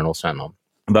Milwaukee Journal-Sentinel.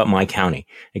 about my county.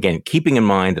 Again, keeping in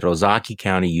mind that Ozaukee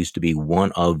County used to be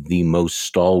one of the most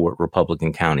stalwart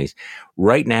Republican counties.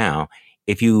 Right now,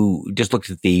 if you just looked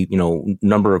at the,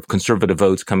 number of conservative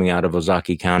votes coming out of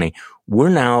Ozaukee County, we're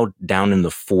now down in the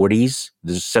 40s.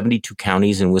 There's 72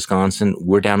 counties in Wisconsin.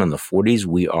 We're down in the 40s.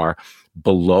 We are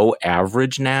below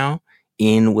average now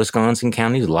in Wisconsin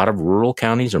counties. A lot of rural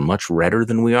counties are much redder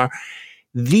than we are.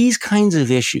 These kinds of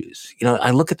issues,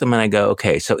 I look at them and I go,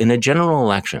 okay, so in a general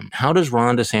election, how does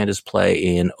Ron DeSantis play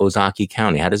in Ozaukee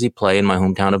County? How does he play in my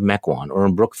hometown of Mequon or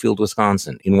in Brookfield,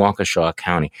 Wisconsin, in Waukesha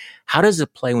County? How does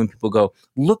it play when people go,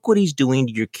 look what he's doing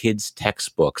to your kids'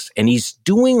 textbooks, and he's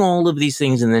doing all of these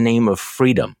things in the name of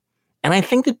freedom? And I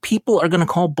think that people are going to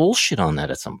call bullshit on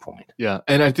that at some point. Yeah.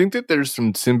 And I think that there's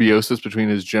some symbiosis between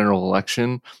his general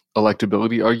election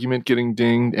electability argument getting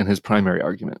dinged and his primary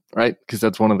argument, right? Because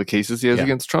that's one of the cases he has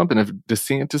against Trump. And if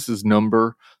DeSantis's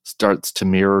number starts to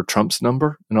mirror Trump's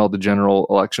number in all the general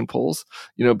election polls,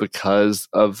 because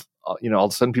of all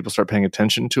of a sudden people start paying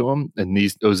attention to him. And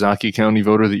these Ozaukee County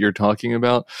voter that you're talking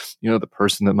about, the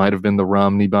person that might have been the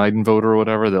Romney Biden voter or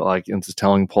whatever that is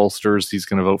telling pollsters he's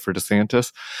going to vote for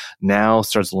DeSantis, now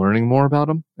starts learning more about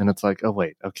him. And it's like, oh,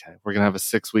 wait, okay, we're going to have a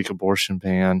 6-week abortion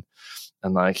ban.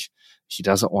 And he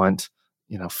doesn't want,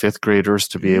 fifth graders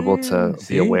to be able to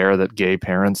be aware that gay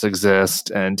parents exist.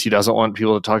 And he doesn't want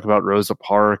people to talk about Rosa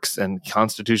Parks and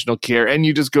constitutional care. And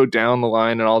you just go down the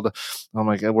line and all the, oh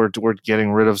my God, we're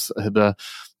getting rid of the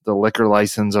liquor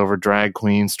license over drag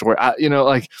queen story.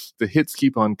 The hits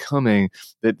keep on coming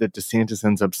that DeSantis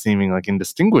ends up seeming like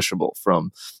indistinguishable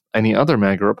from any other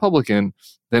MAGA Republican.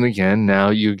 Then again,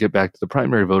 now you get back to the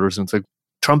primary voters and it's like,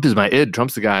 Trump is my id.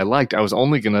 Trump's the guy I liked. I was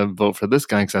only going to vote for this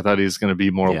guy because I thought he was going to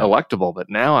be more electable. But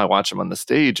now I watch him on the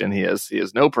stage and he has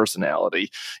no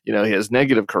personality. He has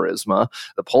negative charisma.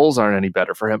 The polls aren't any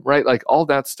better for him, right? Like all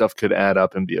that stuff could add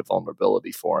up and be a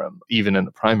vulnerability for him, even in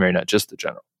the primary, not just the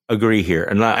general. Agree here.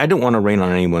 And I don't want to rain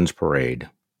on anyone's parade.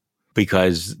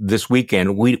 Because this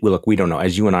weekend, we don't know.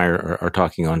 As you and I are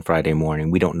talking on Friday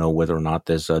morning, we don't know whether or not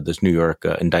this New York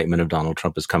indictment of Donald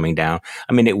Trump is coming down.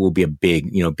 I mean, it will be a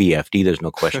big, BFD. There's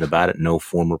no question about it. No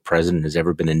former president has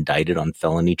ever been indicted on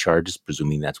felony charges,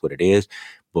 presuming that's what it is,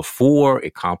 before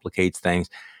it complicates things.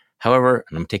 However,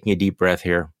 and I'm taking a deep breath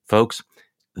here, folks,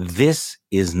 this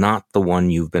is not the one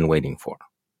you've been waiting for.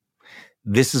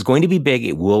 This is going to be big.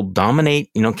 It will dominate,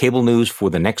 cable news for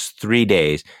the next 3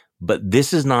 days. But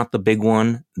this is not the big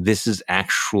one. This is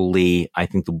actually, I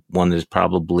think, the one that is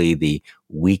probably the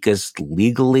weakest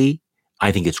legally.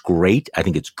 I think it's great. I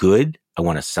think it's good. I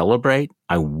want to celebrate.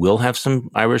 I will have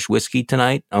some Irish whiskey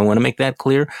tonight. I want to make that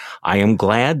clear. I am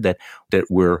glad that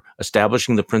we're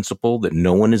establishing the principle that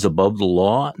no one is above the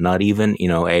law, not even,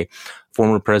 a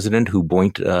former president who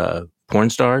boinked porn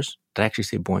stars. Did I actually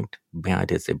say boinked? Yeah, I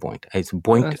did say boinked. I said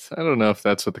boinked. I don't know if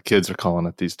that's what the kids are calling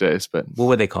it these days, but what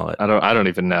would they call it? I don't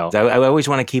even know. I always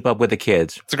want to keep up with the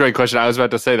kids. It's a great question. I was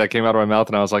about to say that came out of my mouth,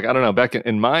 and I was like, I don't know. Back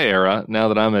in my era, now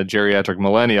that I'm a geriatric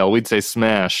millennial, we'd say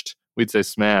smashed. We'd say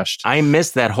smashed. I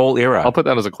missed that whole era. I'll put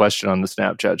that as a question on the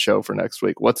Snapchat show for next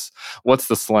week. What's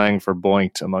the slang for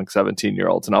boinked among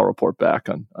 17-year-olds? And I'll report back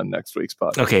on next week's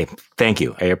podcast. Okay, thank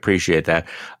you. I appreciate that.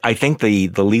 I think the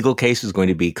legal case is going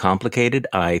to be complicated.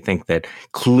 I think that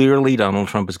clearly Donald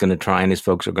Trump is going to try and his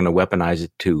folks are going to weaponize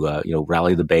it to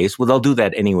rally the base. Well, they'll do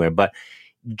that anywhere. But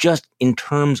just in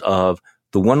terms of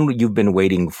the one you've been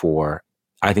waiting for,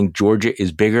 I think Georgia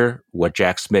is bigger. What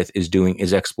Jack Smith is doing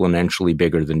is exponentially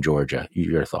bigger than Georgia.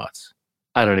 Your thoughts?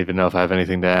 I don't even know if I have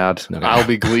anything to add. Okay. I'll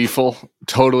be gleeful,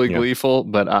 totally gleeful,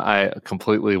 but I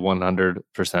completely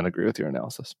 100% agree with your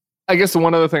analysis. I guess the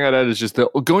one other thing I'd add is just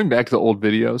going back to the old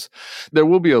videos, there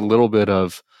will be a little bit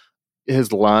of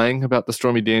his lying about the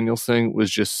Stormy Daniels thing was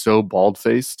just so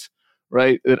bald-faced,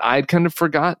 right? That I'd kind of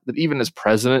forgot that even as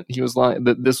president, he was lying,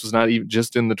 that this was not even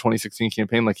just in the 2016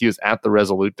 campaign. Like he was at the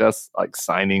Resolute desk, like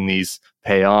signing these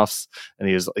payoffs, and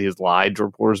he has lied to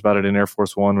reporters about it in Air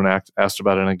Force One when asked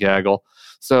about it in a gaggle.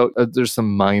 So there's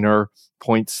some minor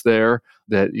points there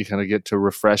that you kind of get to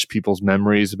refresh people's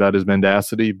memories about his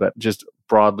mendacity. But just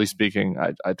broadly speaking,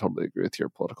 I totally agree with your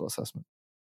political assessment.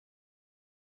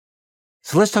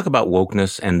 So let's talk about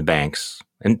wokeness and the banks.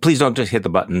 And please don't just hit the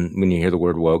button when you hear the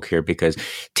word woke here, because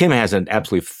Tim has an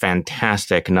absolutely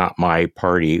fantastic Not My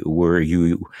Party where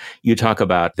you talk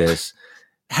about this.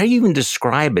 How do you even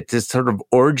describe it? This sort of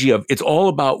orgy of, it's all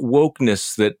about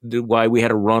wokeness, that why we had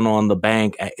to run on the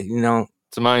bank,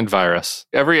 It's a mind virus.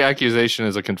 Every accusation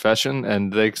is a confession,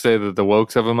 and they say that the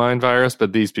wokes have a mind virus,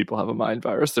 but these people have a mind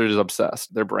virus. They're just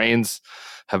obsessed. Their brains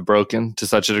have broken to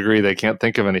such a degree they can't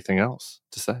think of anything else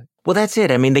to say. Well, that's it.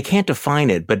 I mean, they can't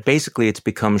define it, but basically it's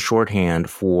become shorthand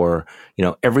for,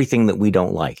 everything that we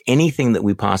don't like, anything that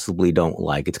we possibly don't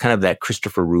like. It's kind of that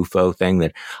Christopher Rufo thing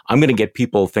that I'm going to get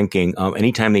people thinking,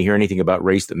 anytime they hear anything about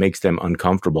race that makes them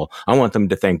uncomfortable, I want them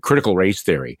to think critical race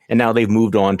theory. And now they've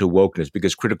moved on to wokeness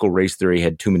because critical race theory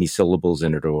had too many syllables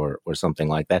in it or something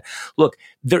like that. Look,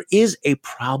 there is a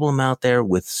problem out there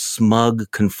with smug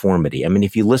conformity. I mean,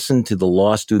 if you listen to the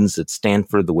law students at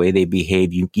Stanford, the way they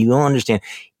behave, you don't understand.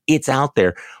 It's out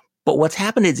there. But what's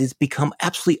happened is it's become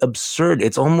absolutely absurd.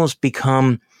 It's almost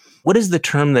become, what is the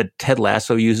term that Ted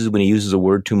Lasso uses when he uses a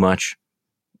word too much?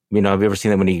 Have you ever seen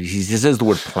that when he says the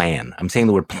word plan? I'm saying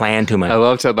the word plan too much. I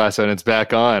love Ted Lasso, and it's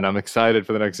back on. I'm excited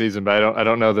for the next season, but I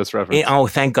don't know this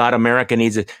reference. Thank God America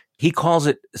needs it. He calls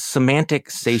it semantic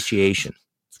satiation.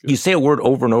 You say a word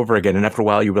over and over again, and after a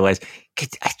while you realize,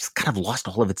 I just kind of lost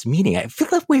all of its meaning. I feel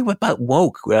that way about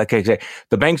woke. Okay,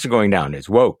 the banks are going down. It's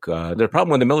woke. The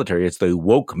problem with the military, it's the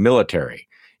woke military.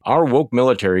 Our woke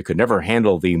military could never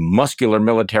handle the muscular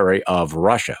military of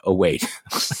Russia. Oh, wait.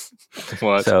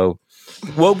 What? So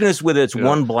wokeness with its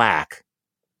one black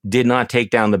did not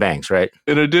take down the banks, right?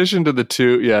 In addition to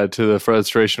to the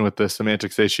frustration with the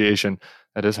semantic satiation,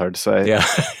 that is hard to say. Yeah.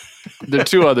 There are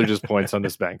two other just points on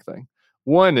this bank thing.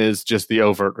 One is just the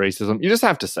overt racism. You just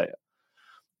have to say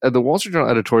it. The Wall Street Journal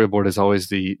editorial board is always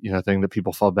the thing that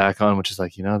people fall back on, which is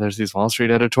like, there's these Wall Street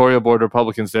editorial board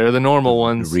Republicans. They're the normal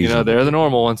ones. They're the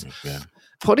normal ones. Yeah.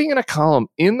 Putting in a column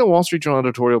in the Wall Street Journal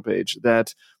editorial page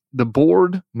that the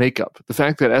board makeup, the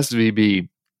fact that SVB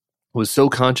was so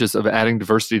conscious of adding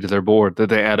diversity to their board that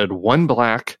they added one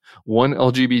black, one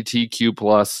LGBTQ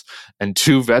plus, and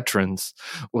 2 veterans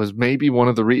was maybe one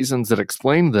of the reasons that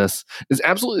explained this is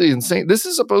absolutely insane. This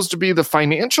is supposed to be the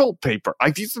financial paper.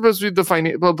 Like, it's supposed to be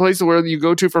the place where you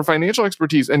go to for financial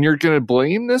expertise, and you're going to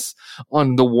blame this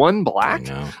on the one black?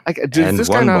 Like, does this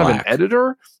guy not have an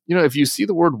editor? If you see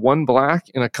the word one black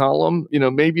in a column,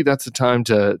 maybe that's a time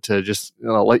to just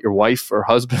let your wife or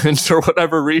husband or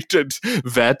whatever read it,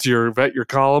 vet your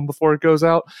column before it goes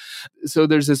out. So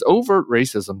there's this overt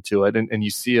racism to it. And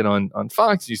you see it on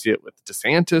Fox. You see it with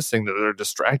DeSantis saying that they're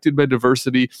distracted by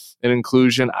diversity and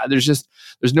inclusion.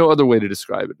 There's no other way to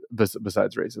describe it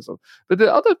besides racism. But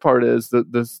the other part is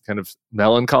this kind of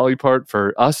melancholy part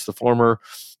for us, the former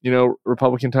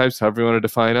Republican types, however you want to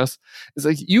define us, is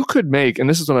like you could make, and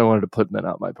this is what I wanted to put in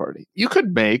Out My Party, you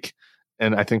could make,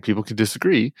 and I think people could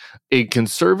disagree, a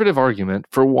conservative argument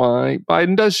for why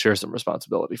Biden does share some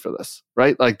responsibility for this,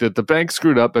 right? Like that the bank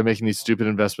screwed up by making these stupid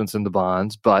investments in the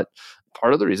bonds, but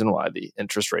part of the reason why the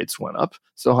interest rates went up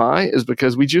so high is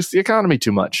because we juiced the economy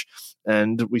too much.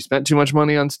 And we spent too much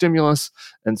money on stimulus.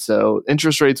 And so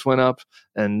interest rates went up,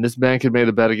 and this bank had made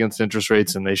a bet against interest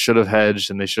rates, and they should have hedged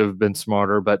and they should have been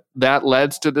smarter. But that led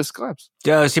to this collapse.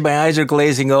 Yeah, see, my eyes are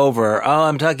glazing over. Oh,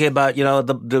 I'm talking about,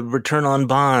 the return on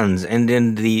bonds and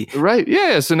then the... Right.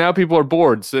 Yeah. So now people are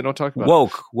bored, so they don't talk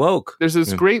about woke. There's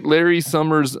this great Larry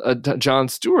Summers, Jon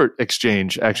Stewart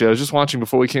exchange. Actually, I was just watching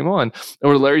before we came on,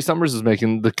 where Larry Summers is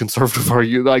making the conservative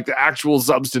argument, like the actual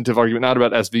substantive argument, not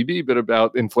about SVB, but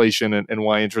about inflation and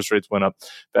why interest rates went up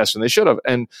faster than they should have.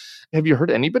 And have you heard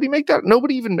anybody make that?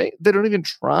 Nobody even they don't even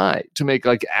try to make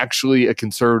like actually a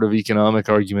conservative economic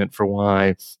argument for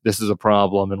why this is a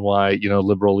problem and why,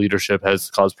 liberal leadership has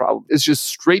caused problems. It's just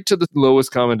straight to the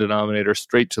lowest common denominator,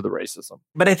 straight to the racism.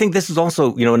 But I think this is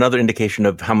also, another indication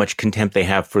of how much contempt they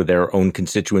have for their own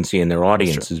constituency and their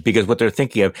audiences, because what they're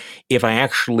thinking of, if I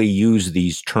actually use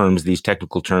these terms, these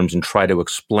technical terms, and try to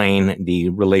explain the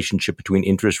relationship between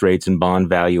interest rates and bond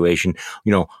valuation,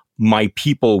 my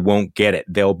people won't get it.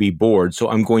 They'll be bored. So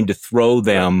I'm going to throw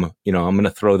them,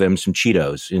 some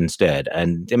Cheetos instead.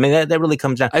 And I mean, that really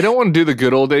comes down. I don't want to do the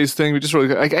good old days thing. We just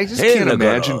really, I just can't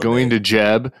imagine going to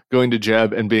Jeb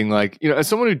and being like, as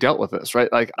someone who dealt with this,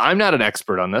 right? Like, I'm not an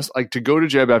expert on this. Like, to go to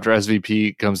Jeb after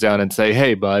SVP comes down and say,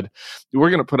 hey, bud,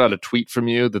 we're going to put out a tweet from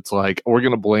you that's like, we're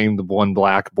going to blame the one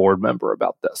black board member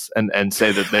about this and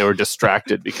say that they were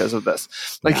distracted because of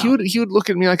this. Like, he would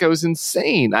look at me like I was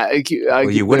insane.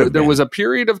 You would have. There was a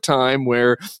period of time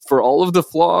where, for all of the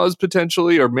flaws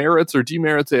potentially or merits or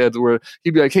demerits they had, where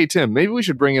he'd be like, hey, Tim, maybe we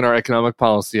should bring in our economic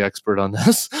policy expert on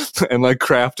this and like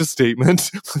craft a statement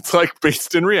that's like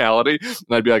based in reality. And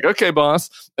I'd be like, okay, boss.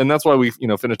 And that's why we,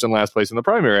 finished in last place in the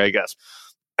primary, I guess.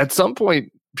 At some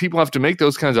point, people have to make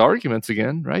those kinds of arguments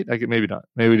again, right? Maybe not.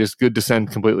 Maybe just good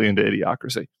descend completely into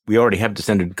idiocracy. We already have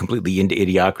descended completely into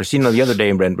idiocracy. The other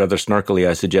day, rather snarkily,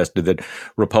 I suggested that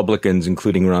Republicans,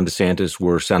 including Ron DeSantis,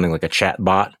 were sounding like a chat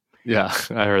bot. Yeah,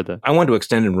 I heard that. I want to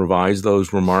extend and revise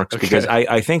those remarks because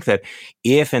I think that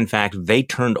if, in fact, they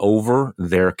turned over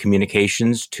their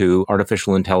communications to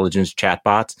artificial intelligence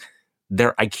chatbots,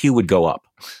 their IQ would go up.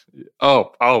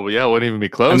 Oh, yeah, it wouldn't even be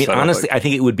close. I mean, honestly, I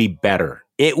think it would be better.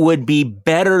 It would be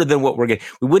better than what we're getting.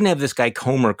 We wouldn't have this guy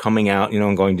Comer coming out,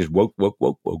 and going just woke.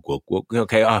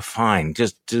 Okay, fine.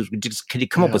 Just can you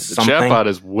come up with something? The chatbot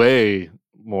is way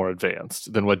more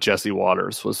advanced than what Jesse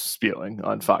Waters was spewing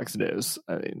on Fox News.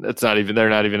 I mean, they're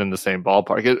not even in the same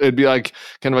ballpark. It'd be like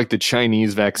kind of like the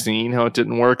Chinese vaccine, how it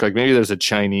didn't work. Like maybe there's a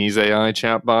Chinese AI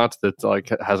chatbot that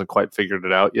like hasn't quite figured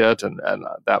it out yet. And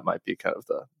that might be kind of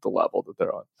the level that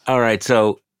they're on. All right.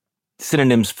 So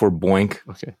synonyms for boink.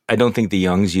 Okay. I don't think the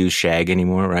youngs use shag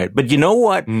anymore, right? But you know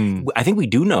what? I think we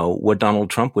do know what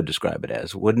Donald Trump would describe it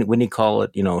as. Wouldn't he call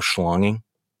it, schlonging?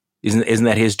 Isn't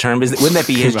that his term? Wouldn't that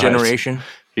be his generation?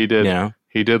 He did. Yeah.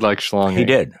 He did like schlonging. He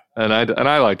did. And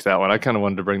I liked that one. I kind of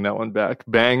wanted to bring that one back.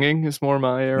 Banging is more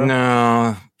my era.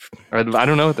 No. I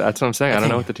don't know. That's what I'm saying. I don't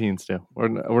know what the teens do.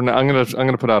 I'm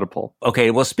gonna put out a poll. Okay.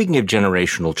 Well, speaking of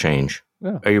generational change,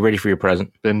 are you ready for your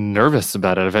present? Been nervous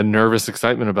about it. I've had nervous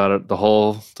excitement about it the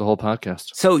whole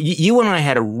podcast. So you and I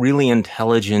had a really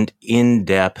intelligent,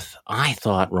 in-depth, I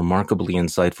thought remarkably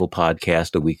insightful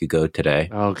podcast a week ago today.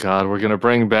 Oh God, we're gonna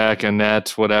bring back Annette,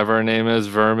 whatever her name is,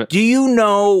 Vermin. Do you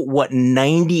know what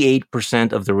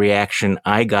 98% of the reaction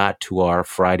I got to our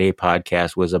Friday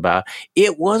podcast was about?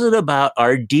 It wasn't about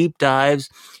our deep dives.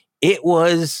 It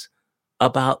was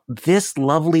about this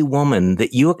lovely woman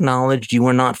that you acknowledged you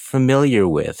were not familiar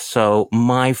with. So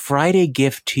my Friday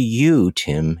gift to you,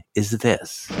 Tim, is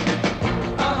this. She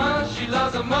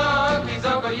loves a monkey's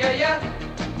uncle, yeah.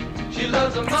 She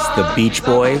loves a it's the Beach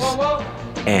Boys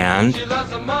and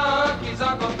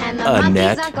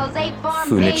Annette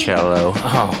Funicello.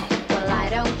 Oh. Well, I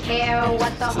don't care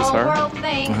what the whole world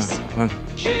thinks.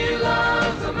 She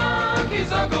loves a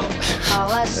monkey's uncle.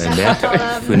 Annette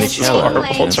Funicello.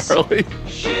 Charlie.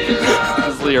 This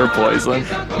is ear poison.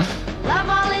 Love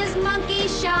all his monkey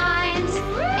shines.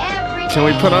 Can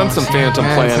we put on some Phantom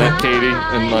Planet, Katie,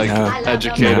 and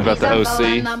educate about the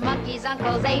OC?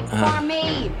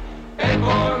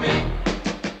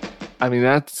 I mean,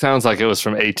 that sounds like it was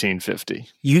from 1850.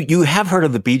 You have heard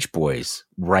of the Beach Boys,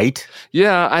 right?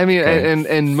 Yeah, I mean, and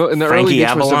in the early Beach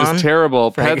Boys, it was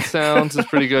terrible. Pet Sounds is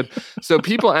pretty good. So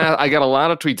people ask, I got a lot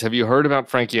of tweets. Have you heard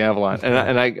about Frankie Avalon?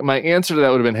 And my answer to that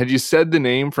would have been, had you said the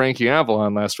name Frankie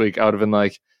Avalon last week, I would have been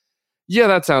like, yeah,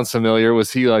 that sounds familiar.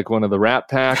 Was he like one of the Rat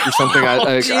Pack or something?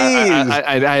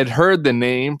 I had heard the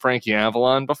name Frankie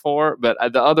Avalon before, but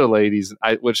the other ladies,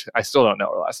 which I still don't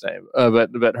know her last name,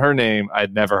 but her name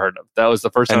I'd never heard of. That was the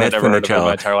first time I'd ever heard of her in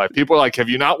my entire life. People were like, "Have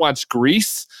you not watched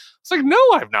Grease?" It's like, no,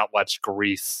 I've not watched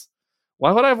Grease.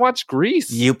 Why would I have watched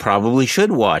Grease? You probably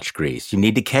should watch Grease. You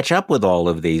need to catch up with all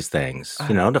of these things,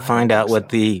 to find out what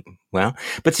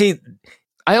but see.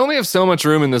 I only have so much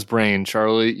room in this brain,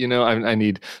 Charlie. I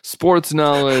need sports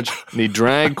knowledge, I need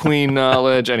drag queen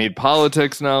knowledge, I need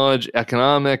politics knowledge,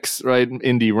 economics, right?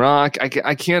 Indie rock.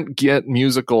 I can't get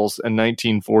musicals and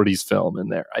 1940s film in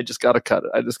there. I just got to cut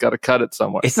it. I just got to cut it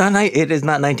somewhere. It is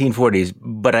not 1940s,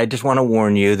 but I just want to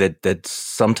warn you that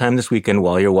sometime this weekend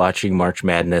while you're watching March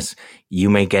Madness,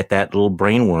 you may get that little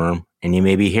brain worm and you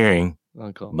may be hearing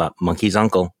about Monkey's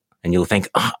Uncle. And you'll think,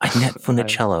 Annette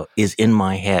Funicello is in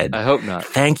my head. I hope not.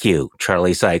 Thank you,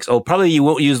 Charlie Sykes. Oh, probably you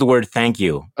won't use the word thank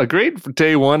you. A great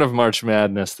day one of March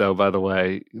Madness, though, by the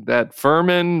way. That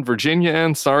Furman, Virginia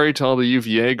end. Sorry to all the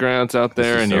UVA grads out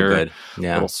there and your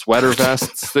little sweater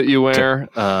vests that you wear.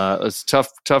 It's a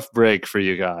tough break for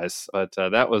you guys. But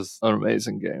that was an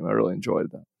amazing game. I really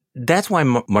enjoyed that. That's why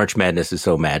March Madness is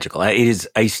so magical.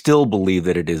 I still believe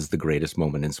that it is the greatest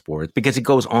moment in sports because it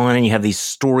goes on and you have these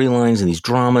storylines and these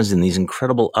dramas and these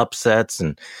incredible upsets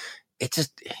and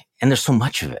and there's so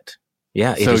much of it.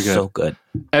 Yeah, it is so good.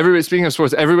 Everybody, speaking of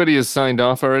sports, everybody is signed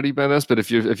off already by this. But if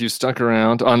you stuck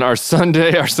around on our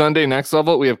Sunday Next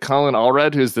Level, we have Colin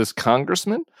Allred, who's this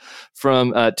congressman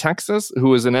from Texas,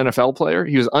 who is an NFL player.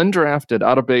 He was undrafted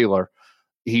out of Baylor.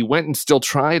 He went and still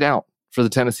tried out for the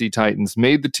Tennessee Titans,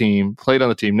 made the team, played on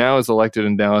the team, now is elected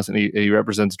in Dallas, and he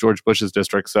represents George Bush's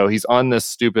district. So he's on this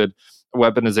stupid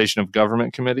weaponization of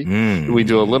government committee. We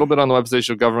do a little bit on the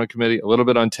weaponization of government committee, a little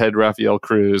bit on Ted Rafael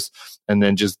Cruz, and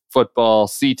then just football,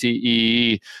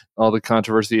 CTE, all the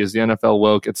controversy is the NFL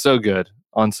woke. It's so good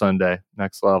on Sunday,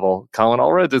 Next Level. Colin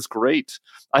Allred is great.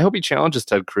 I hope he challenges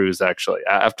Ted Cruz, actually.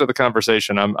 After the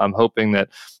conversation, I'm hoping that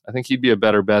I think he'd be a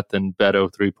better bet than Beto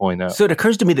 3.0. So it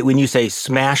occurs to me that when you say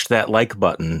smash that like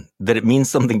button, that it means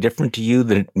something different to you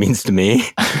than it means to me.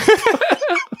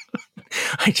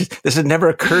 This had never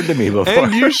occurred to me before.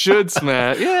 And you should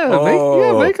smash.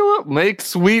 Make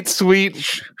sweet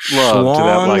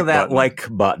love to that like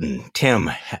button. Tim,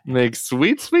 make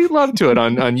sweet love to it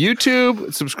on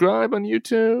YouTube. Subscribe on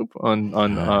YouTube on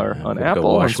Apple.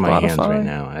 Go wash on my Spotify. hands right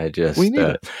now. We need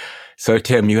it. So,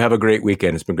 Tim, you have a great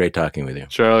weekend. It's been great talking with you.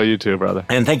 Cheryl, you too, brother.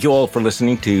 And thank you all for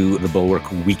listening to the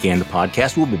Bulwark Weekend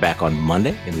Podcast. We'll be back on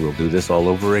Monday, and we'll do this all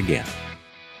over again.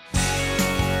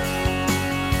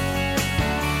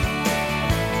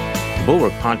 The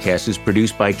Bulwark Podcast is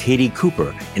produced by Katie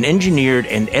Cooper and engineered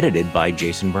and edited by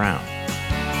Jason Brown.